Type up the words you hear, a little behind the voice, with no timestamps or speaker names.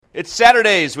It's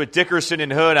Saturdays with Dickerson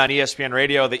and Hood on ESPN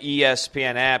Radio, the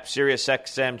ESPN app, Sirius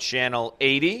XM Channel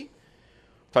 80.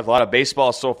 Talked a lot of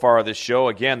baseball so far this show.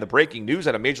 Again, the breaking news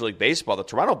out of Major League Baseball. The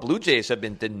Toronto Blue Jays have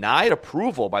been denied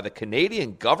approval by the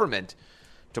Canadian government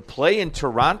to play in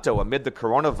Toronto amid the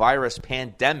coronavirus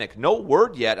pandemic. No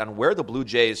word yet on where the Blue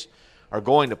Jays are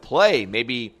going to play.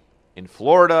 Maybe in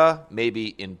Florida, maybe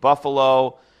in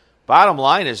Buffalo. Bottom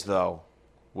line is, though,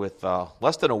 with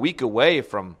less than a week away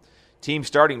from team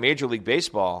starting Major League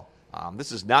Baseball,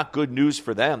 this is not good news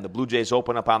for them. The Blue Jays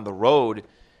open up on the road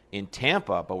in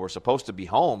Tampa, but we're supposed to be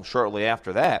home shortly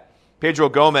after that. Pedro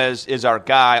Gomez is our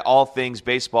guy, all things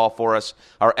baseball for us.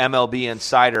 Our MLB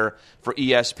insider for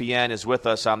ESPN is with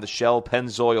us on the Shell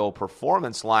Pennzoil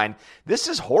Performance Line. This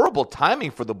is horrible timing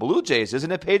for the Blue Jays,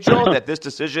 isn't it, Pedro, that this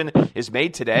decision is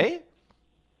made today?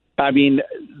 I mean,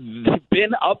 they've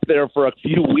been up there for a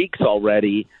few weeks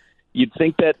already. You'd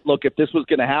think that, look, if this was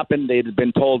going to happen, they'd have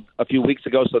been told a few weeks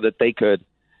ago so that they could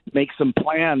make some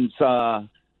plans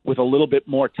with a little bit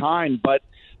more time. But,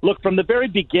 look, from the very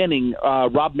beginning,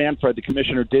 Rob Manfred, the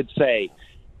commissioner, did say,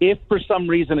 if for some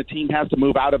reason a team has to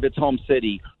move out of its home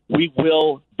city, we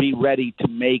will be ready to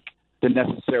make the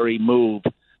necessary move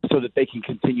so that they can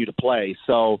continue to play.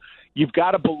 So you've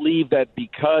got to believe that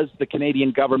because the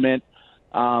Canadian government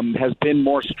has been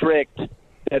more strict,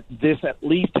 that this at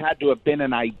least had to have been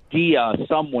an idea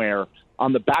somewhere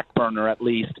on the back burner at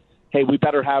least. Hey, we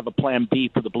better have a plan B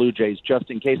for the Blue Jays just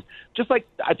in case. Just like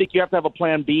I think you have to have a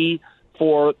plan B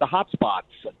for the hot spots,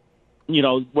 you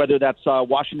know, whether that's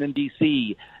Washington,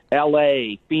 D.C.,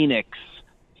 L.A., Phoenix,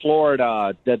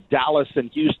 Florida, the Dallas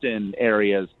and Houston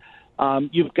areas.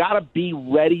 You've got to be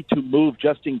ready to move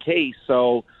just in case.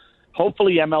 So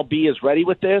hopefully MLB is ready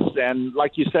with this. And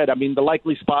like you said, I mean, the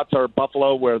likely spots are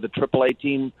Buffalo, where the AAA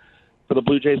team for the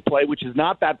Blue Jays play, which is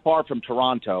not that far from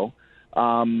Toronto,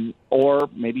 or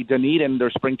maybe Dunedin, their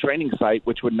spring training site,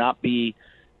 which would not be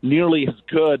nearly as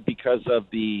good because of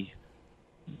the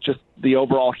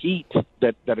overall heat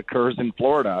that occurs in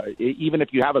Florida. Even if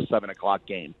you have a 7 o'clock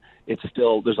game, it's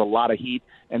still, there's a lot of heat.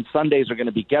 And Sundays are going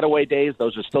to be getaway days.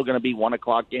 Those are still going to be 1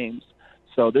 o'clock games.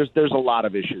 So there's a lot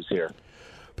of issues here.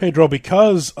 Pedro,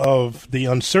 because of the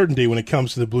uncertainty when it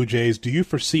comes to the Blue Jays, do you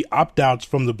foresee opt-outs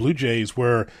from the Blue Jays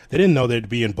where they didn't know they'd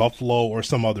be in Buffalo or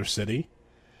some other city?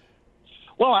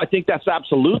 Well, I think that's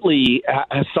absolutely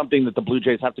something that the Blue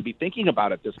Jays have to be thinking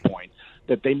about at this point,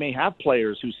 that they may have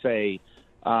players who say,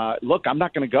 look, I'm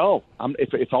not going to go.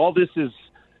 If all this is,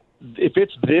 if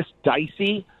it's this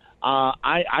dicey,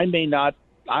 I may not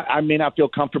feel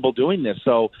comfortable doing this.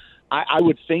 So I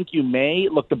would think you may.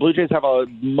 Look, the Blue Jays have a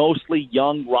mostly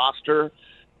young roster,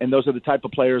 and those are the type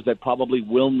of players that probably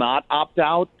will not opt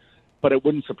out. But it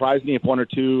wouldn't surprise me if one or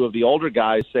two of the older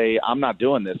guys say, I'm not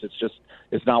doing this.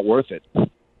 It's not worth it.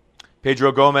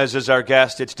 Pedro Gomez is our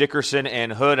guest. It's Dickerson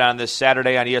and Hood on this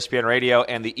Saturday on ESPN Radio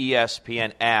and the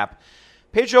ESPN app.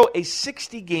 Pedro, a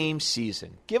 60-game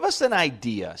season. Give us an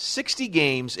idea. 60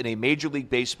 games in a Major League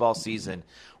Baseball season.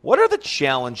 What are the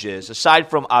challenges, aside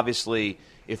from obviously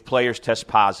if players test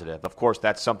positive? Of course,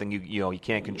 that's something you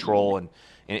can't control,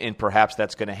 and perhaps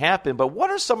that's going to happen. But what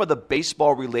are some of the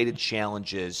baseball-related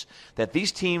challenges that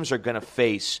these teams are going to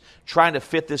face trying to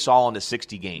fit this all into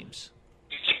 60 games?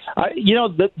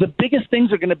 The biggest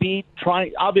things are going to be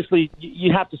obviously,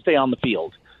 you have to stay on the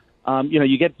field.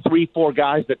 You get 3-4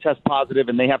 guys that test positive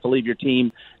and they have to leave your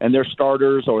team, and they're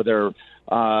starters or they're,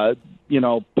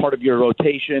 part of your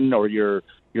rotation or your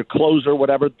closer,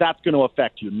 whatever. That's going to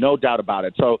affect you, no doubt about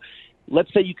it. So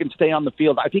let's say you can stay on the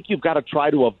field. I think you've got to try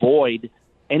to avoid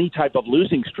any type of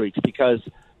losing streaks because,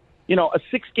 a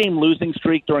 6-game losing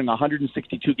streak during a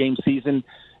 162-game season,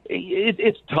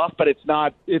 it's tough, but it's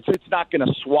not going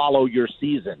to swallow your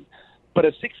season. But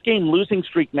a 6-game losing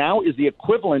streak now is the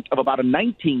equivalent of about a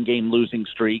 19-game losing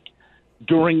streak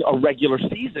during a regular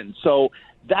season. So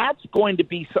that's going to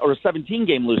be, or a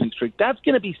 17-game losing streak, that's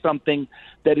going to be something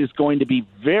that is going to be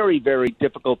very, very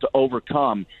difficult to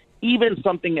overcome, even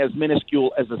something as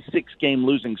minuscule as a 6-game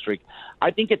losing streak.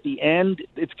 I think at the end,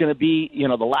 it's going to be,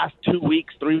 the last 2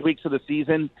 weeks, 3 weeks of the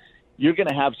season, you're going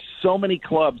to have so many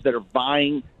clubs that are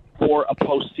vying for a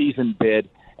postseason bid,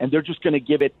 and they're just going to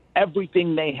give it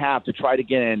everything they have to try to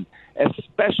get in,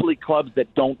 especially clubs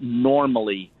that don't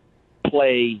normally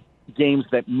play games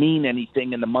that mean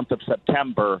anything in the month of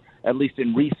September, at least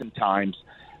in recent times.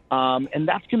 And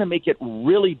that's going to make it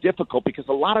really difficult because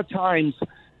a lot of times,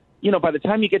 by the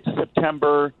time you get to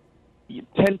September,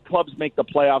 10 clubs make the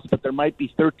playoffs, but there might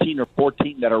be 13 or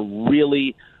 14 that are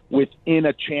really within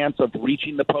a chance of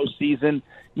reaching the postseason,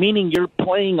 meaning you're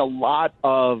playing a lot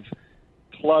of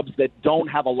clubs that don't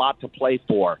have a lot to play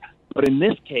for. But in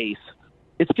this case,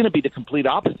 it's going to be the complete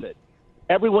opposite.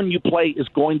 Everyone you play is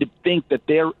going to think that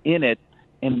they're in it,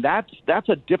 and that's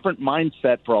a different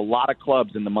mindset for a lot of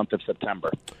clubs in the month of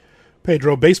September.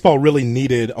 Pedro, baseball really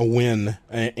needed a win,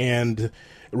 and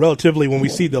relatively, when we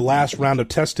see the last round of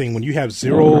testing, when you have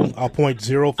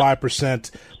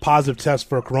 0.05% positive tests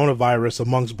for coronavirus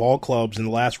amongst ball clubs in the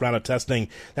last round of testing,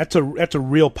 that's a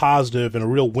real positive and a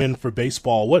real win for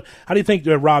baseball. How do you think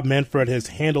that Rob Manfred has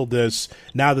handled this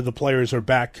now that the players are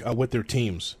back with their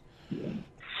teams?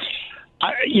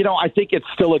 I think it's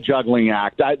still a juggling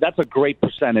act. That's a great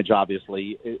percentage,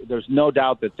 obviously. There's no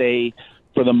doubt that they,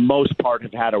 for the most part,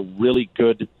 have had a really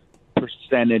good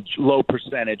low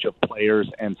percentage of players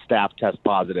and staff test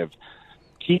positive.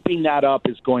 Keeping that up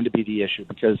is going to be the issue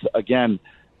because, again,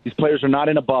 these players are not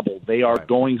in a bubble. They are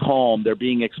going home. They're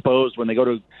being exposed when they go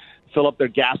to fill up their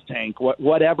gas tank,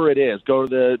 whatever it is, go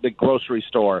to the grocery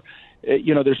store.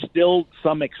 There's still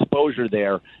some exposure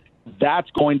there. That's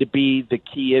going to be the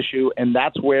key issue, and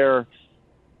that's where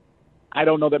I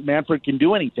don't know that Manfred can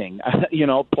do anything.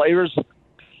 Players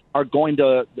are going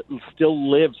to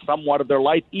still live somewhat of their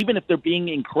life, even if they're being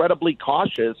incredibly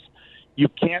cautious. You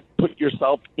can't put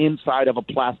yourself inside of a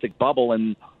plastic bubble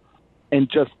and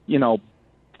just,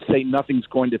 say nothing's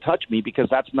going to touch me, because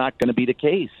that's not going to be the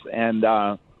case. And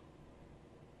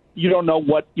you don't know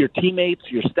what your teammates,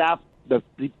 your staff, the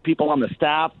people on the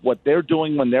staff, what they're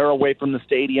doing when they're away from the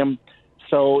stadium.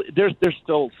 So there's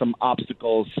still some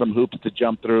obstacles, some hoops to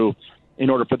jump through in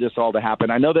order for this all to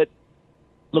happen. I know that,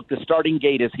 look, the starting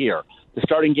gate is here. The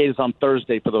starting gate is on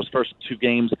Thursday for those first two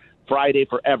games, Friday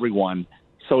for everyone.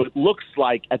 So it looks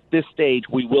like at this stage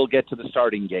we will get to the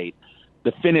starting gate.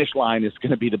 The finish line is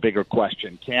going to be the bigger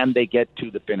question. Can they get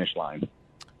to the finish line?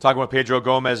 Talking with Pedro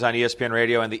Gomez on ESPN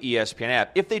Radio and the ESPN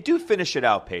app. If they do finish it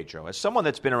out, Pedro, as someone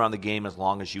that's been around the game as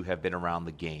long as you have been around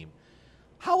the game,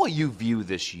 how will you view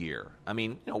this year? I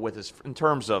mean, with this, in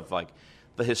terms of like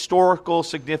the historical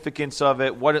significance of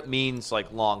it, what it means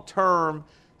like long term,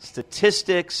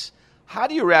 statistics. How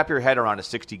do you wrap your head around a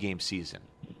 60-game season?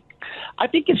 I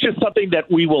think it's just something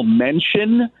that we will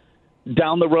mention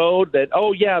down the road that,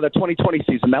 oh, yeah, the 2020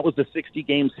 season, that was the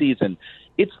 60-game season.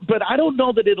 But I don't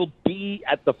know that it'll be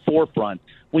at the forefront.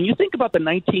 When you think about the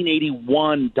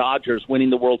 1981 Dodgers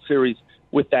winning the World Series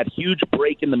with that huge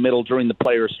break in the middle during the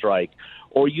players' strike,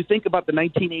 or you think about the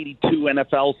 1982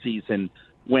 NFL season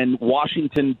when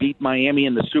Washington beat Miami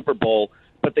in the Super Bowl,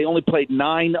 but they only played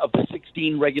 9 of the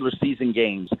 16 regular season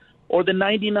games, or the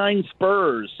 99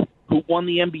 Spurs who won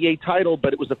the NBA title,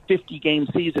 but it was a 50-game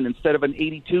season instead of an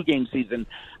 82-game season.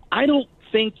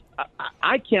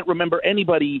 I can't remember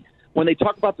anybody when they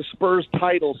talk about the Spurs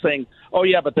title saying, oh,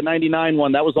 yeah, but the 99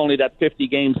 one, that was only that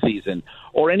 50-game season.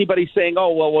 Or anybody saying,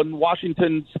 oh, well, when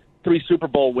Washington's 3 Super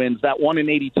Bowl wins, that one in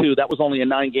 82, that was only a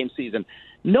 9-game season.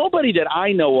 Nobody that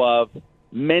I know of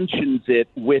mentions it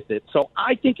with it. So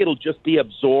I think it'll just be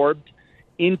absorbed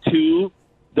into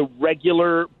the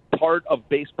regular part of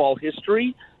baseball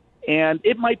history. And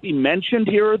it might be mentioned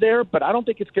here or there, but I don't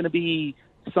think it's going to be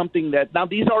something that – now,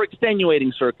 these are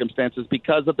extenuating circumstances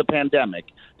because of the pandemic.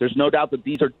 There's no doubt that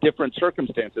these are different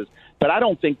circumstances, but I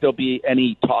don't think there'll be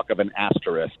any talk of an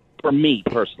asterisk for me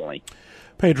personally.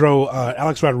 Pedro,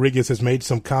 Alex Rodriguez has made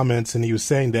some comments, and he was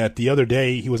saying that the other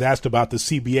day he was asked about the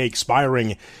CBA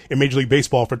expiring in Major League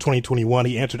Baseball for 2021.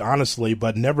 He answered honestly,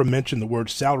 but never mentioned the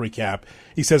word salary cap.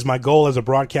 He says, my goal as a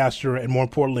broadcaster and more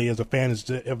importantly as a fan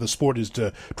of the sport is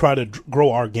to try to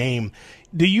grow our game.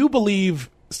 Do you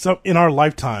believe in our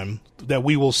lifetime that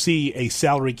we will see a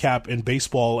salary cap in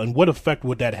baseball, and what effect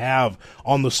would that have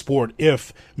on the sport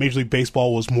if Major League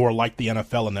Baseball was more like the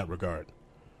NFL in that regard?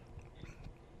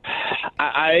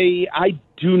 I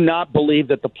do not believe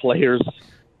that the players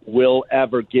will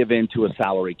ever give in to a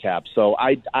salary cap. So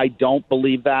I don't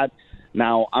believe that.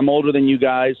 Now, I'm older than you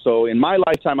guys, so in my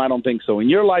lifetime, I don't think so. In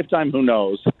your lifetime, who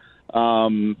knows?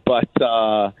 But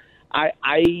I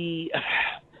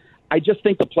just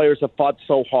think the players have fought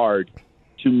so hard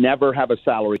to never have a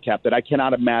salary cap that I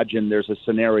cannot imagine there's a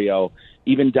scenario,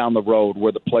 even down the road,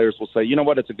 where the players will say, you know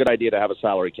what, it's a good idea to have a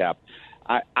salary cap.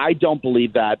 I don't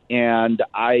believe that, and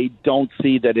I don't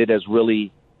see that it has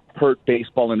really hurt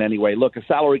baseball in any way. Look, a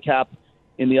salary cap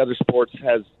in the other sports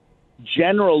has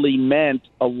generally meant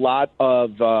a lot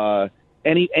of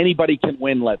anybody can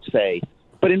win, let's say.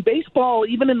 But in baseball,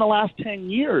 even in the last 10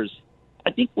 years,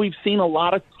 I think we've seen a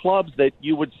lot of clubs that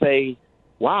you would say,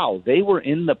 wow, they were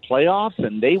in the playoffs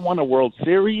and they won a World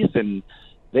Series, and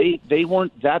they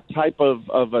weren't that type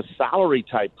of a salary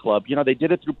type club. You know, they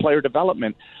did it through player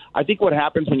development. I think what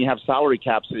happens when you have salary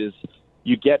caps is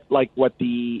you get like what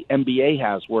the NBA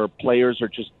has, where players are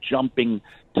just jumping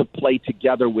to play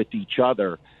together with each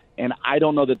other. And I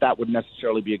don't know that would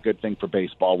necessarily be a good thing for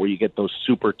baseball, where you get those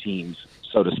super teams,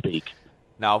 so to speak.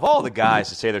 Now, of all the guys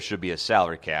to say there should be a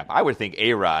salary cap, I would think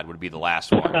A-Rod would be the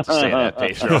last one to say that,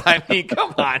 Pedro. I mean,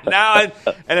 come on now.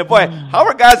 And boy, how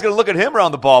are guys going to look at him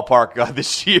around the ballpark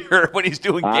this year when he's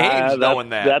doing games knowing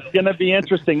that? That's going to be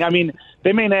interesting. I mean,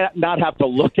 they may not have to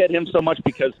look at him so much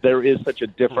because there is such a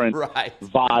different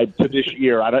vibe to this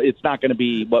year. It's not going to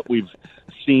be what we've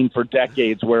seen for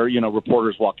decades where,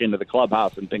 reporters walk into the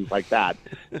clubhouse and things like that.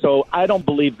 So I don't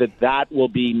believe that will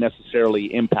be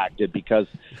necessarily impacted because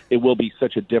it will be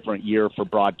such a different year for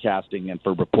broadcasting and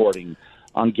for reporting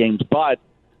on games. But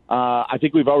I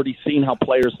think we've already seen how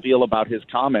players feel about his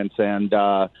comments, and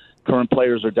current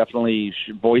players are definitely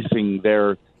voicing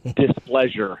their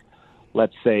displeasure,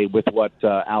 let's say, with what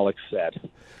Alex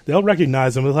said. They'll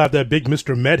recognize him. He'll have that big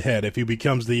Mr. Medhead if he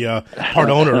becomes the part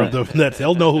owner of the Nets.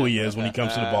 They'll know who he is when he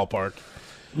comes to the ballpark.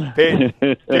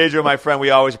 Pedro, my friend,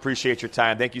 we always appreciate your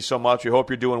time. Thank you so much. We hope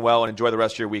you're doing well and enjoy the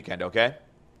rest of your weekend, okay?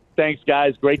 Thanks,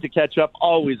 guys. Great to catch up.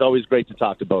 Always great to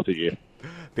talk to both of you.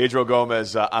 Pedro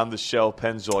Gomez on the Shell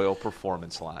Pennzoil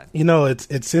Performance Line.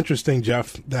 It's interesting,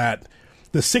 Jeff, that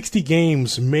the 60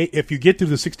 games, if you get through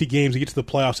the 60 games, you get to the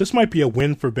playoffs, this might be a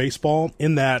win for baseball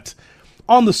in that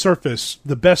on the surface,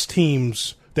 the best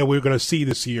teams that we're going to see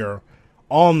this year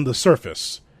on the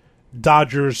surface,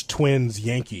 Dodgers, Twins,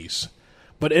 Yankees.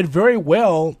 But it very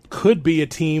well could be a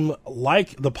team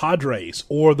like the Padres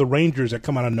or the Rangers that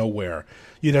come out of nowhere.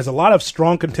 There's a lot of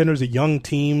strong contenders, of young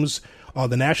teams.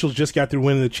 The Nationals just got through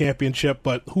winning the championship,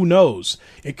 but who knows?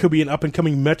 It could be an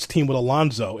up-and-coming Mets team with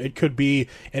Alonso. It could be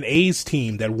an A's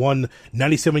team that won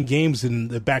 97 games in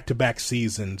the back-to-back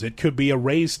seasons. It could be a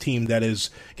Rays team that is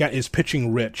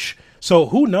pitching rich. So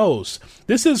who knows?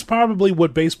 This is probably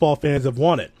what baseball fans have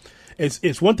wanted.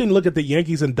 It's one thing to look at the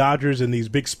Yankees and Dodgers and these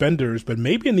big spenders, but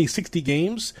maybe in these 60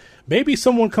 games, maybe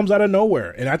someone comes out of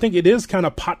nowhere. And I think it is kind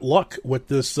of pot luck with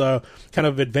this kind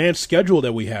of advanced schedule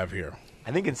that we have here.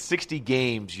 I think in 60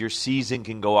 games, your season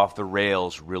can go off the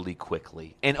rails really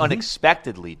quickly and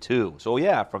unexpectedly, too. So,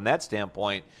 yeah, from that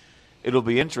standpoint, it'll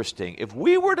be interesting. If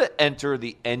we were to enter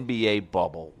the NBA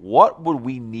bubble, what would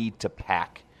we need to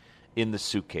pack in the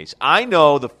suitcase? I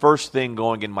know the first thing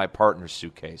going in my partner's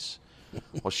suitcase.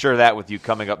 We'll share that with you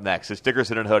coming up next. It's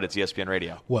Dickerson and Hood. It's ESPN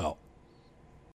Radio. Well,